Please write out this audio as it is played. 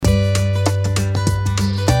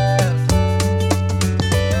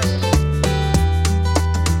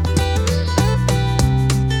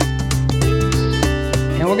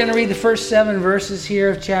first 7 verses here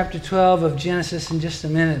of chapter 12 of Genesis in just a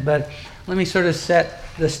minute, but let me sort of set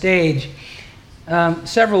the stage.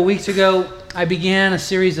 Several weeks ago, I began a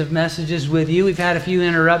series of messages with you. We've had a few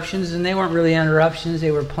interruptions, and they weren't really interruptions. They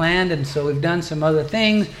were planned, and so we've done some other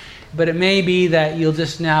things. But it may be that you'll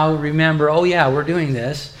just now remember, oh yeah, we're doing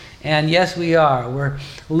this. And yes, we are. We're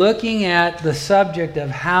looking at the subject of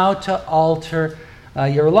how to alter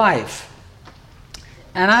your life.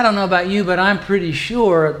 And I don't know about you, but I'm pretty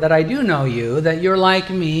sure that I do know you, that you're like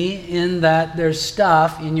me in that there's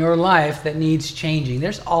stuff in your life that needs changing.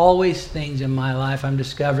 There's always things in my life I'm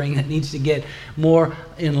discovering that needs to get more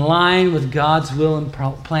in line with God's will and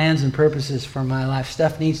plans and purposes for my life.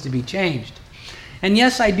 Stuff needs to be changed. And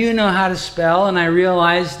yes, I do know how to spell, and I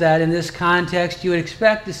realize that in this context you would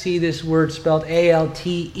expect to see this word spelled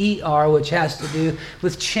A-L-T-E-R, which has to do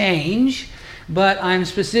with change. But I'm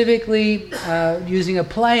specifically using a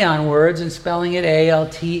play on words and spelling it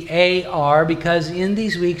A-L-T-A-R because in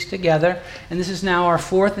these weeks together, and this is now our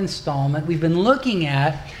 4th installment, we've been looking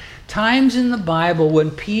at times in the Bible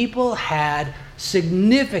when people had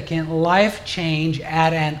significant life change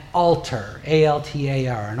at an altar,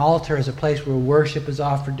 A-L-T-A-R. An altar is a place where worship is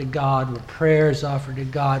offered to God, where prayer is offered to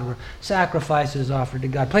God, where sacrifice is offered to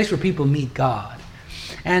God, a place where people meet God.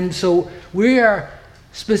 And so we are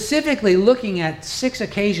specifically looking at 6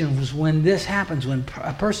 occasions when this happens, when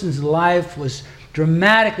a person's life was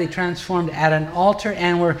dramatically transformed at an altar,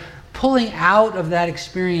 and we're pulling out of that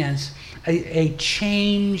experience a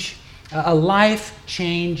change, a life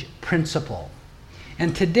change principle.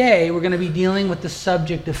 And today we're going to be dealing with the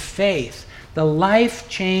subject of faith, the life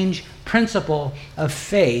change principle of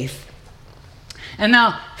faith. And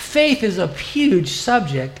now, faith is a huge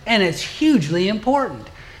subject, and it's hugely important.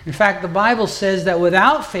 In fact, the Bible says that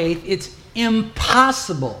without faith, it's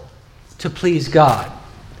impossible to please God.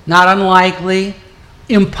 Not unlikely,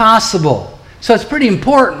 impossible. So it's pretty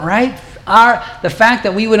important, right? The fact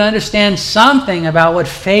that we would understand something about what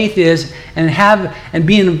faith is and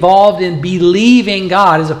be involved in believing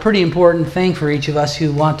God is a pretty important thing for each of us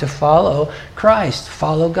who want to follow Christ,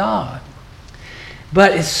 follow God.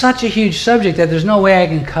 But it's such a huge subject that there's no way I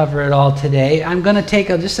can cover it all today. I'm going to take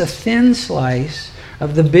just a thin slice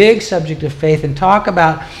of the big subject of faith and talk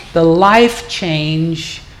about the life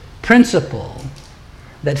change principle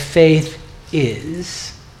that faith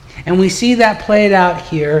is. And we see that played out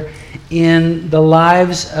here in the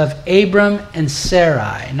lives of Abram and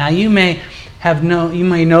Sarai. Now you may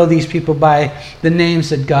know these people by the names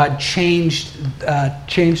that God changed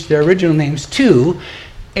their original names to,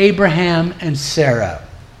 Abraham and Sarah.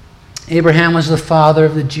 Abraham was the father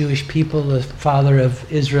of the Jewish people, the father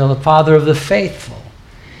of Israel, the father of the faithful.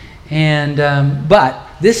 But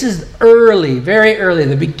this is early, very early,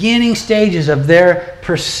 the beginning stages of their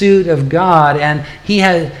pursuit of God. And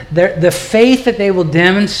the faith that they will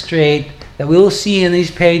demonstrate, that we will see in this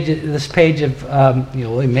page of,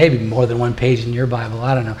 maybe more than one page in your Bible,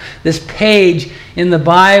 I don't know. This page in the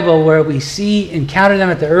Bible where we encounter them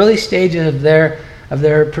at the early stages of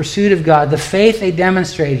their pursuit of God, the faith they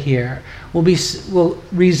demonstrate here will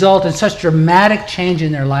result in such dramatic change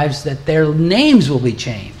in their lives that their names will be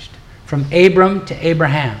changed. From Abram to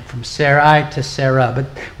Abraham, from Sarai to Sarah. But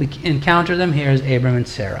we encounter them here as Abram and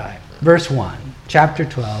Sarai. Verse 1, chapter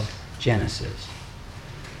 12, Genesis.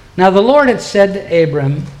 Now the Lord had said to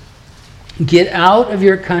Abram, "Get out of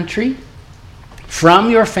your country, from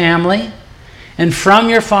your family, and from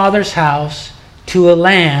your father's house, to a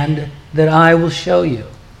land that I will show you."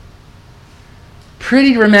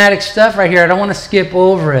 Pretty dramatic stuff right here. I don't want to skip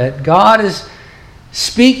over it. God is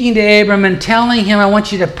speaking to Abram and telling him, I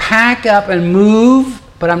want you to pack up and move,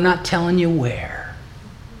 but I'm not telling you where.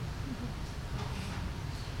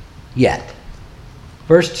 Yet.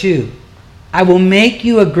 Verse 2, I will make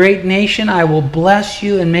you a great nation. I will bless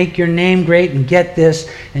you and make your name great. And get this,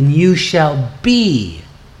 and you shall be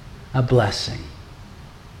a blessing.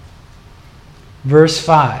 Verse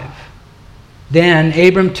 5, then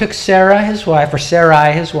Abram took Sarai his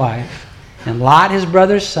wife, and Lot his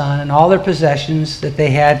brother's son, and all their possessions that they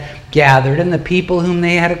had gathered, and the people whom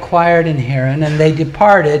they had acquired in Haran, and they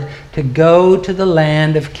departed to go to the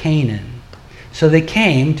land of Canaan. So they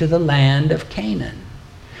came to the land of Canaan.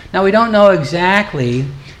 Now we don't know exactly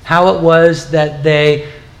how it was that they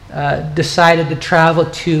decided to travel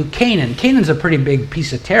to Canaan. Canaan's a pretty big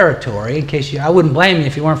piece of territory. I wouldn't blame you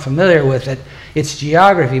if you weren't familiar with its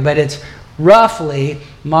geography, but it's roughly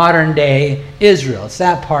modern-day Israel. It's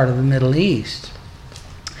that part of the Middle East.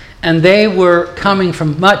 And they were coming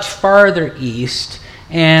from much farther east,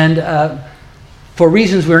 and for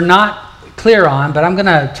reasons we're not clear on, but I'm going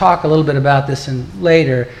to talk a little bit about this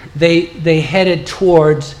later, they headed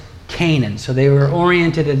towards Canaan. So they were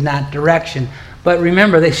oriented in that direction. But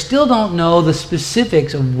remember, they still don't know the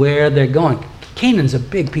specifics of where they're going. Canaan's a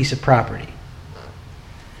big piece of property.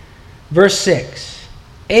 Verse 6,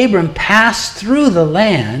 Abram passed through the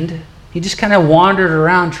land. He just kind of wandered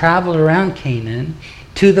around, traveled around Canaan,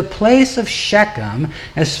 to the place of Shechem,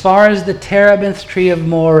 as far as the terebinth tree of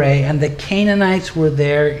Moreh, and the Canaanites were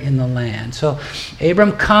there in the land. So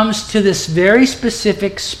Abram comes to this very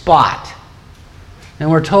specific spot.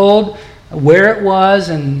 And we're told where it was,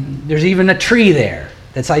 and there's even a tree there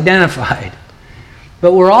that's identified.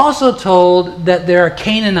 But we're also told that there are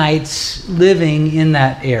Canaanites living in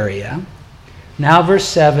that area. Now verse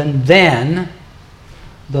 7, then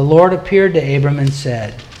the Lord appeared to Abram and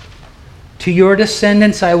said, to your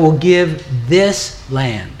descendants I will give this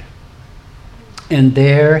land. And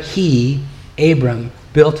there he, Abram,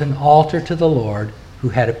 built an altar to the Lord who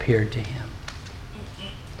had appeared to him.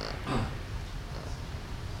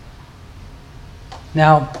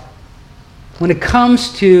 Now, when it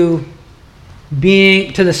comes to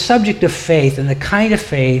the subject of faith and the kind of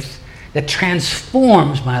faith that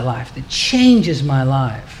transforms my life, that changes my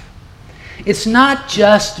life, it's not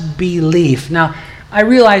just belief. Now, I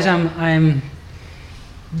realize I'm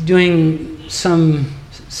doing some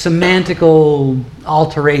semantical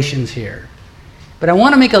alterations here, but I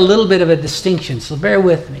want to make a little bit of a distinction, so bear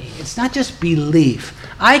with me. It's not just belief.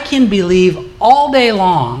 I can believe all day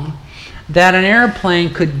long that an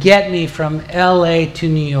airplane could get me from LA to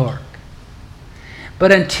New York.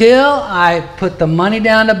 But until I put the money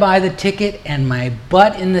down to buy the ticket and my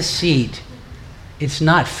butt in the seat, it's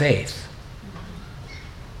not faith.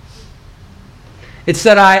 It's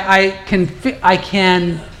that I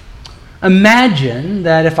can imagine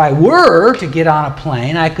that if I were to get on a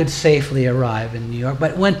plane, I could safely arrive in New York.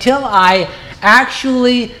 But until I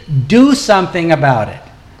actually do something about it,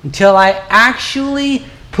 until I actually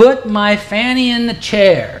put my fanny in the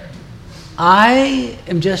chair, I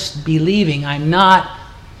am just believing. I'm not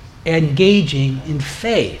engaging in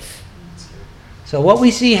faith. So what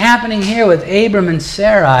we see happening here with Abram and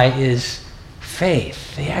Sarai is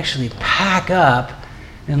faith. They actually pack up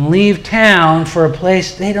and leave town for a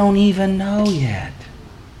place they don't even know yet.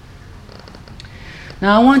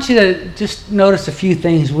 Now I want you to just notice a few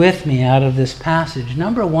things with me out of this passage.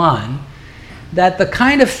 Number one, that the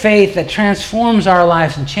kind of faith that transforms our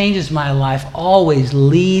lives and changes my life always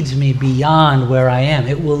leads me beyond where I am.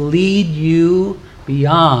 It will lead you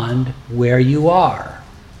beyond where you are.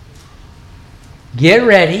 Get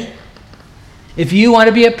ready. If you want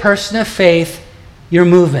to be a person of faith, you're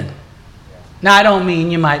moving. Now, I don't mean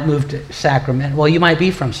you might move to Sacramento. Well, you might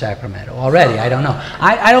be from Sacramento already. I don't know.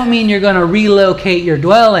 I don't mean you're going to relocate your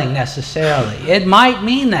dwelling necessarily. It might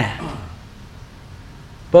mean that.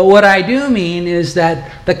 But what I do mean is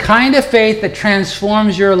that the kind of faith that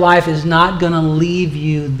transforms your life is not going to leave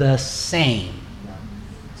you the same.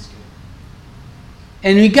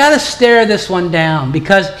 And you got to stare this one down,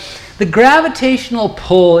 because the gravitational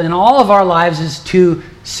pull in all of our lives is to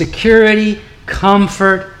security,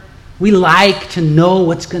 comfort. We like to know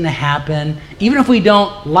what's going to happen. Even if we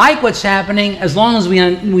don't like what's happening, as long as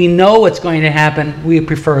we know what's going to happen, we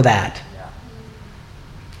prefer that.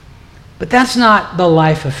 But that's not the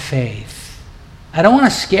life of faith. I don't want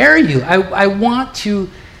to scare you. I'm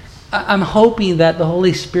hoping that the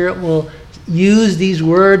Holy Spirit will use these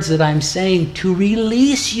words that I'm saying to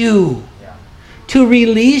release you. To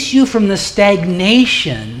release you from the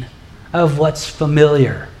stagnation of what's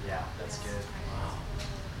familiar.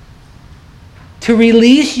 To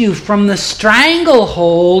release you from the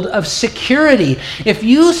stranglehold of security. If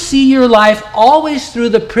you see your life always through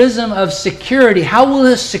the prism of security, how will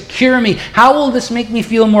this secure me? How will this make me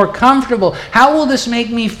feel more comfortable? How will this make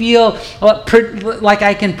me feel like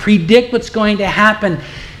I can predict what's going to happen?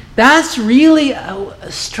 That's really a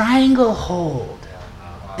stranglehold.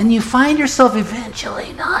 And you find yourself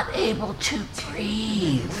eventually not able to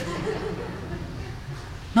breathe.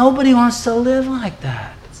 Nobody wants to live like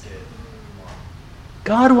that.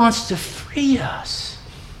 God wants to free us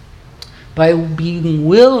by being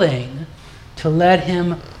willing to let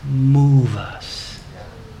Him move us.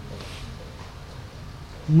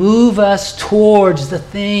 Move us towards the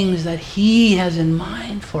things that He has in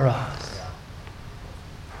mind for us.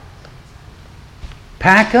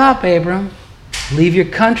 Pack up, Abram. Leave your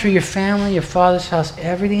country, your family, your father's house.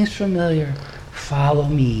 Everything's familiar. Follow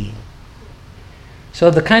me. So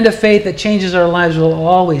the kind of faith that changes our lives will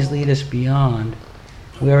always lead us beyond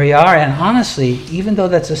where we are. And honestly, even though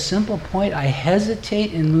that's a simple point, I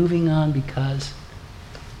hesitate in moving on, because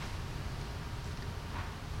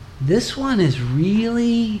this one is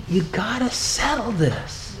really, you gotta settle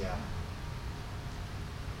this.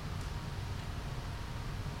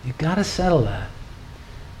 You've got to settle that.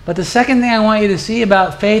 But the second thing I want you to see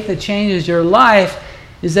about faith that changes your life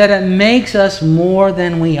is that it makes us more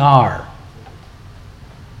than we are.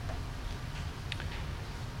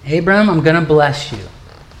 Abram, I'm going to bless you.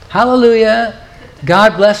 Hallelujah.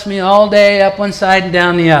 God bless me all day, up one side and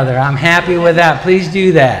down the other. I'm happy with that. Please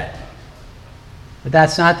do that. But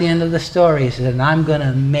that's not the end of the story. He said, and I'm going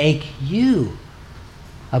to make you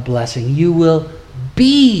a blessing. You will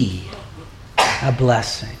be a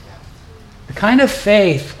blessing. The kind of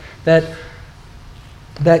faith that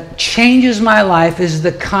changes my life is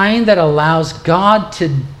the kind that allows God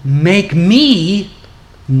to make me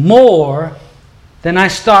more than I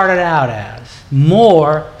started out as,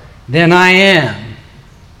 more than I am.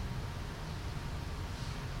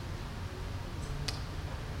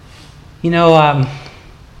 You know,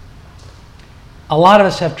 a lot of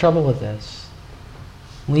us have trouble with this.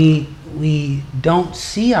 We don't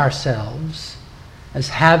see ourselves as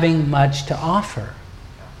having much to offer.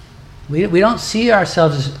 We don't see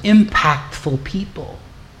ourselves as impactful people.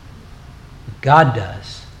 God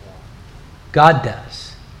does. God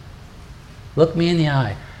does. Look me in the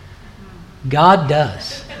eye. God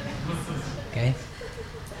does. Okay?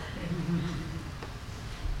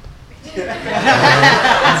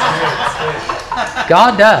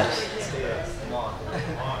 God does.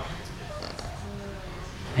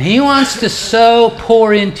 And He wants to so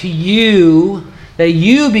pour into you that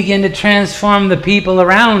you begin to transform the people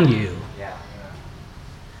around you.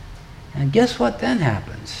 And guess what then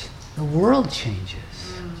happens? The world changes.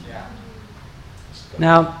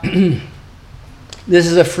 Now, this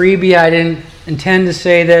is a freebie. I didn't intend to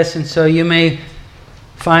say this, and so you may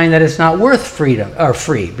find that it's not worth freedom or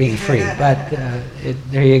being free. But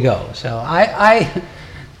there you go. So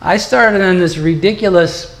I started on this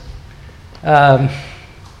ridiculous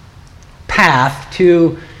path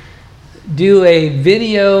to do a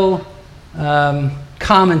video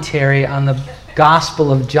commentary on the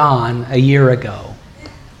Gospel of John a year ago.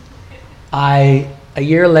 A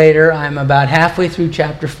year later, I'm about halfway through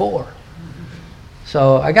chapter 4.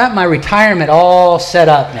 So I got my retirement all set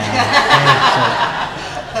up now.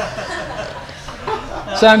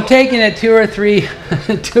 So I'm taking it two or three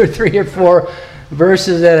or four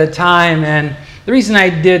verses at a time. And the reason I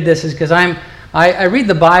did this is because I read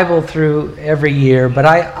the Bible through every year, but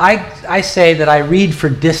I say that I read for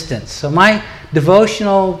distance. So my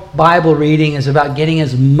devotional Bible reading is about getting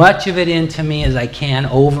as much of it into me as I can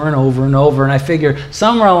over and over and over. And I figure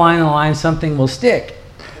somewhere along the line something will stick.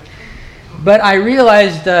 But I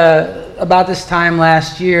realized about this time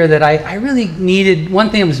last year that I really needed, one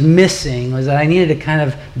thing that was missing was that I needed to kind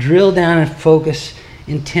of drill down and focus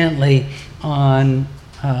intently on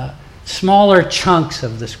smaller chunks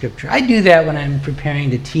of the Scripture. I do that when I'm preparing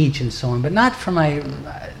to teach and so on, but not for my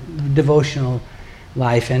devotional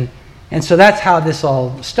life. And so that's how this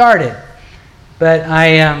all started. But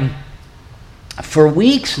for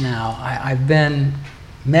weeks now, I've been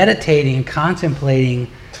meditating and contemplating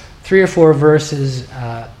 3 or 4 verses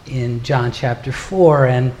in John chapter 4.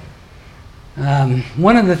 And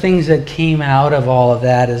one of the things that came out of all of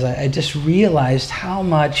that is I just realized how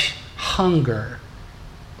much hunger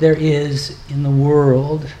there is in the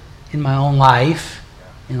world, in my own life,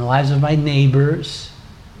 in the lives of my neighbors,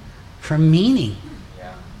 for meaning,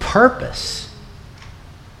 purpose,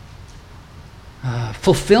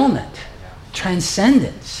 fulfillment,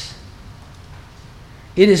 transcendence.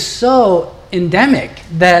 It is so endemic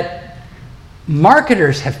that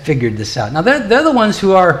marketers have figured this out. Now, they're the ones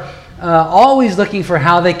who are always looking for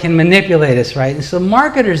how they can manipulate us, right? And so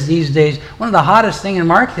marketers these days, one of the hottest things in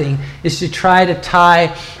marketing is to try to tie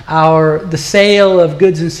the sale of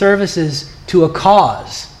goods and services to a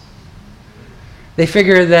cause. They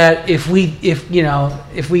figure that if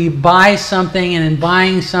we buy something, and in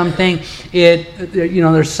buying something,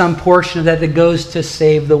 there's some portion of that goes to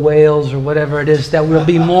save the whales or whatever it is, that we'll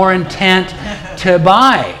be more intent to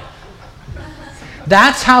buy.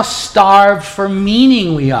 That's how starved for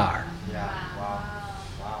meaning we are.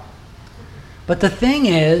 But the thing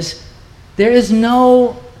is, there is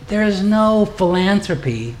no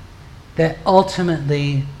philanthropy that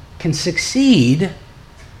ultimately can succeed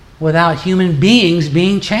without human beings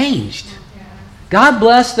being changed. God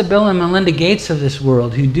bless the Bill and Melinda Gates of this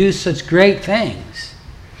world who do such great things.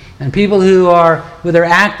 And people who are, with their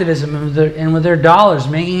activism and with their dollars,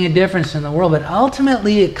 making a difference in the world. But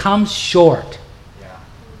ultimately it comes short.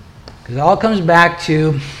 Because it all comes back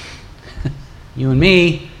to you and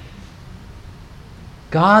me.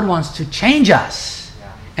 God wants to change us.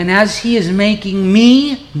 And as He is making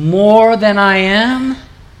me more than I am,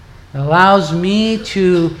 it allows me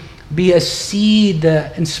to be a seed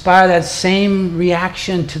to inspire that same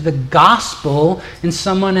reaction to the gospel in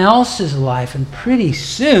someone else's life. And pretty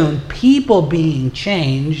soon, people being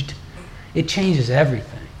changed, it changes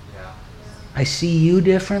everything. I see you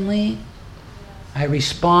differently. I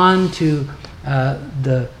respond to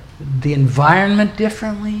the environment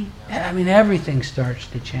differently. I mean, everything starts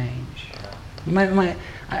to change.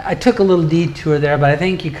 I took a little detour there, but I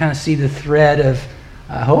think you kind of see the thread of,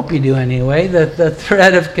 I hope you do anyway, the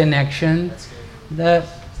thread of connection that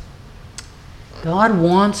God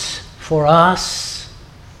wants for us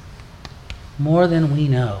more than we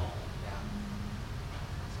know.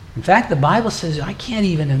 In fact, the Bible says, I can't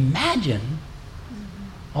even imagine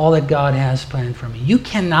all that God has planned for me. You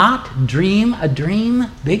cannot dream a dream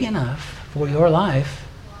big enough for your life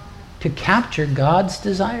to capture God's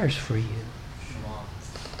desires for you.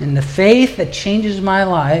 And the faith that changes my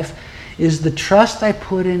life is the trust I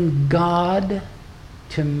put in God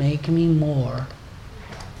to make me more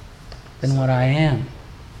than what I am.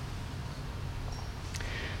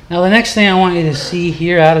 Now, the next thing I want you to see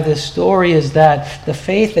here out of this story is that the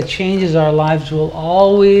faith that changes our lives will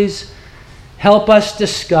always help us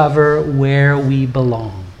discover where we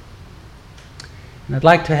belong. And I'd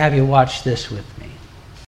like to have you watch this with me.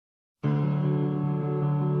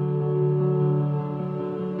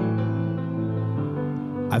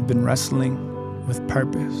 I've been wrestling with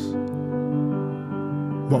purpose.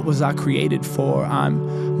 What was I created for?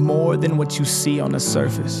 I'm more than what you see on the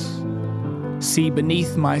surface. See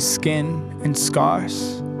beneath my skin and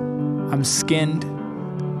scars, I'm skinned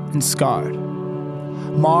and scarred.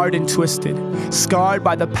 Marred and twisted, scarred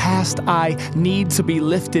by the past, I need to be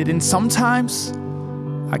lifted. And sometimes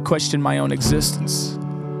I question my own existence.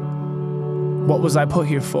 What was I put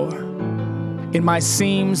here for? In my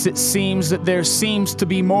seams, it seems that there seems to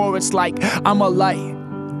be more. It's like I'm a light,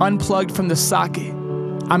 unplugged from the socket.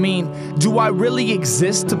 I mean, do I really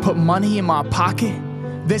exist to put money in my pocket?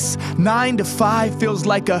 This 9 to 5 feels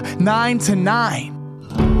like a 9 to 9.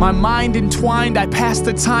 My mind entwined, I pass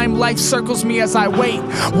the time, life circles me as I wait.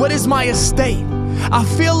 What is my estate? I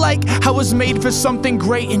feel like I was made for something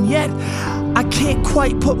great, and yet I can't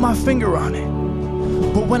quite put my finger on it.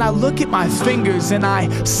 But when I look at my fingers and I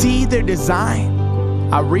see their design,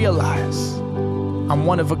 I realize I'm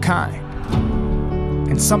one of a kind.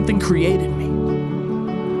 And something created me.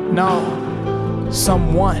 No,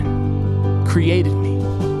 someone created me.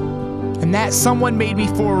 And that someone made me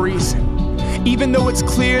for a reason. Even though it's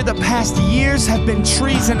clear the past years have been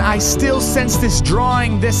treason, I still sense this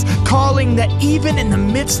drawing, this calling, that even in the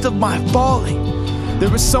midst of my falling, there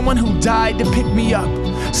was someone who died to pick me up.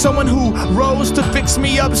 Someone who rose to fix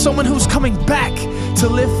me up. Someone who's coming back to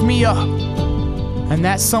lift me up. And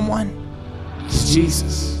that someone is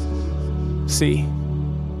Jesus. See,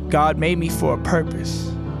 God made me for a purpose.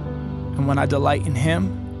 And when I delight in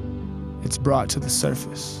Him, it's brought to the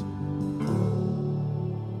surface.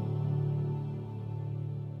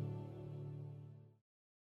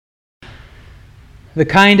 The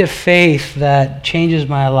kind of faith that changes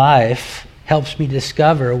my life helps me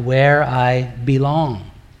discover where I belong.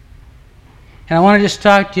 And I want to just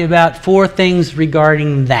talk to you about 4 things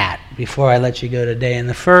regarding that before I let you go today. And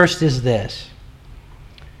the first is this: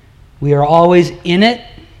 we are always in it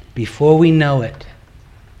before we know it.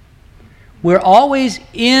 We're always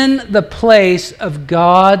in the place of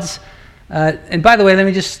God's, and by the way, let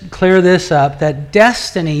me just clear this up, that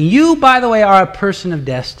destiny, you, by the way, are a person of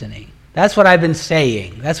destiny. That's what I've been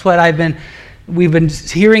saying. That's what we've been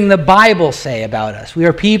hearing the Bible say about us. We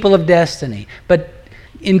are people of destiny. But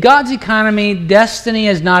in God's economy, destiny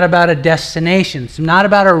is not about a destination. It's not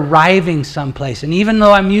about arriving someplace. And even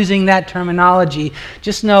though I'm using that terminology,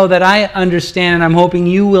 just know that I understand, and I'm hoping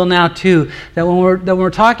you will now too, that when we're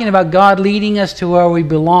talking about God leading us to where we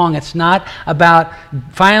belong, it's not about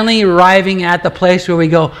finally arriving at the place where we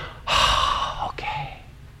go, oh, okay,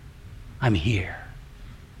 I'm here.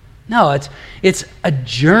 No, it's a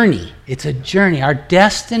journey. It's a journey. Our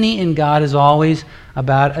destiny in God is always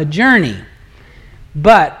about a journey.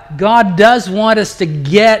 But God does wants to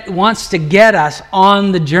get us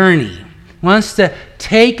on the journey. Wants to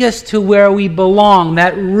take us to where we belong.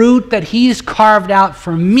 That route that He's carved out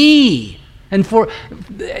for me and for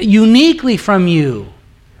uniquely from you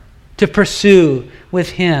to pursue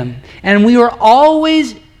with Him. And we are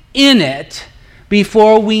always in it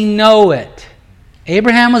before we know it.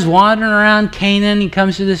 Abraham was wandering around Canaan. He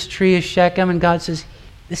comes to this tree of Shechem, and God says,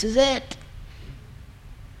 this is it.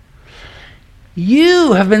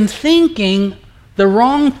 You have been thinking the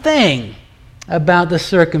wrong thing about the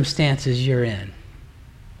circumstances you're in.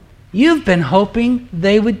 You've been hoping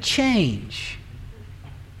they would change.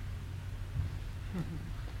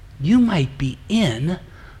 you might be in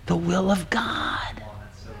the will of God.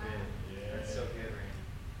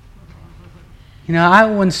 You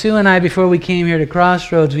know, when Sue and I, before we came here to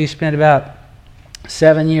Crossroads, we spent about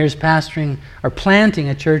 7 years pastoring or planting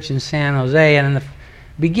a church in San Jose. And in the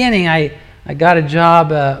beginning, I got a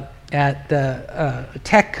job at a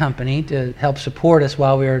tech company to help support us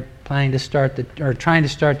while we were trying to start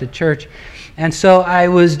the church. And so I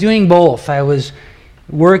was doing both. I was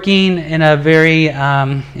working in a very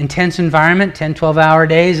intense environment, 10, 12-hour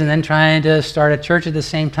days, and then trying to start a church at the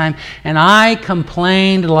same time. And I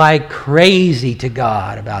complained like crazy to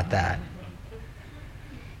God about that.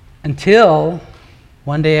 Until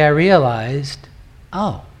one day I realized,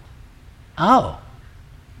 oh,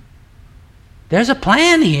 there's a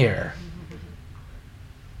plan here.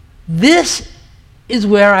 This is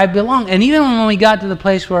where I belong. And even when we got to the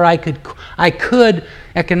place where I could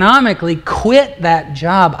economically quit that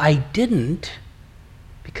job, I didn't,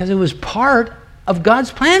 because it was part of God's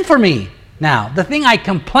plan for me. Now, the thing I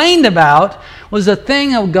complained about was the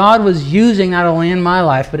thing that God was using not only in my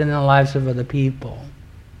life, but in the lives of other people.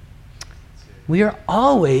 We are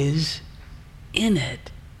always in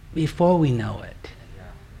it before we know it.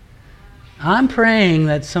 I'm praying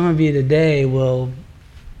that some of you today will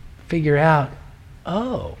figure out,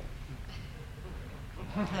 oh,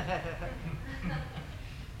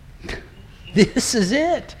 this is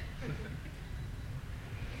it.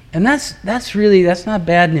 And that's not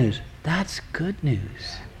bad news. That's good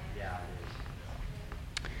news.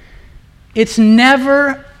 It's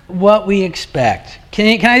never what we expect.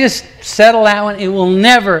 Can I just settle that one? It will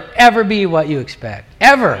never, ever be what you expect.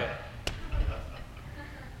 Ever.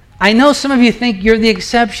 I know some of you think you're the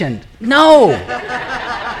exception. No.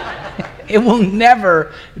 It will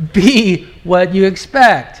never be what you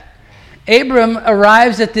expect. Abram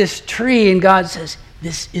arrives at this tree and God says,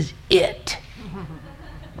 this is it.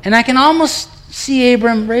 And I can almost see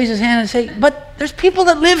Abram raise his hand and say, but there's people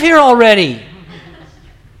that live here already.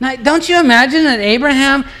 Now, don't you imagine that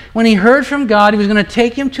Abraham, when he heard from God, he was going to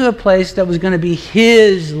take him to a place that was going to be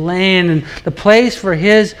his land and the place for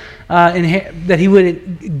his that he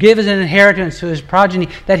would give as an inheritance to his progeny,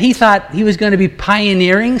 that he thought he was going to be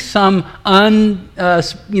pioneering some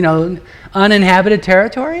uninhabited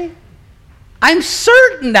territory? I'm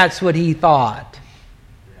certain that's what he thought.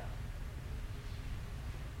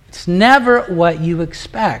 It's never what you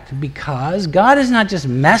expect, because God is not just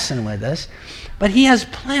messing with us, but He has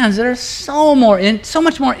plans that are so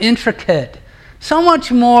much more intricate, so much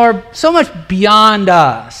beyond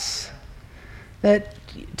us, that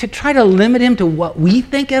to try to limit Him to what we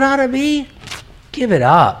think it ought to be, give it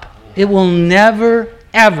up. It will never,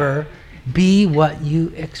 ever be what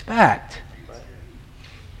you expect.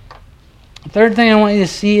 The third thing I want you to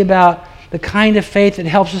see about the kind of faith that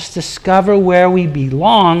helps us discover where we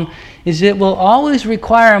belong is it will always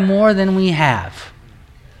require more than we have.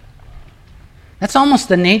 That's almost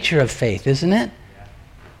the nature of faith, isn't it?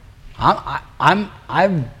 I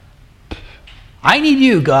need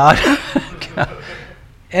you, God.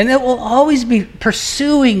 And it will always be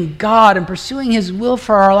pursuing God and pursuing His will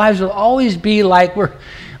for our lives will always be like we're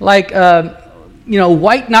like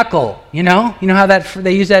white knuckle. You know how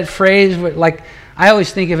they use that phrase. Like I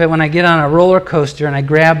always think of it when I get on a roller coaster and I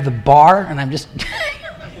grab the bar and I'm just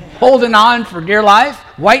holding on for dear life.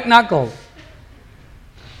 White knuckle.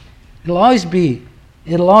 It'll always be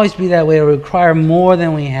that way. It will require more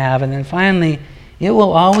than we have, and then finally, it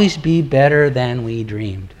will always be better than we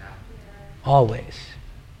dreamed. Always.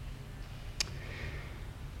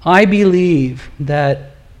 I believe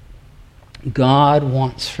that God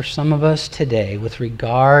wants for some of us today, with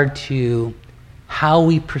regard to how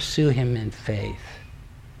we pursue Him in faith,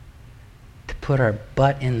 to put our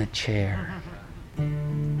butt in the chair.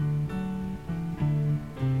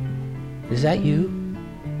 Is that you?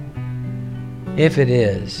 If it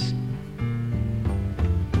is,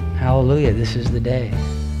 hallelujah, this is the day.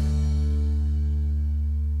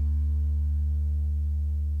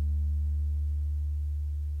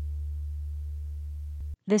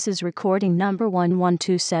 This is recording number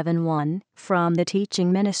 11271 from the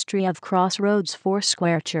teaching ministry of Crossroads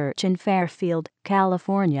Foursquare Church in Fairfield,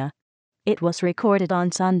 California. It was recorded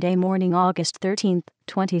on Sunday morning, August 13,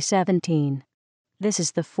 2017. This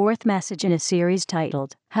is the fourth message in a series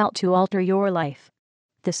titled, How to Alter Your Life.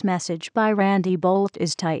 This message by Randy Boldt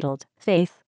is titled, Faith,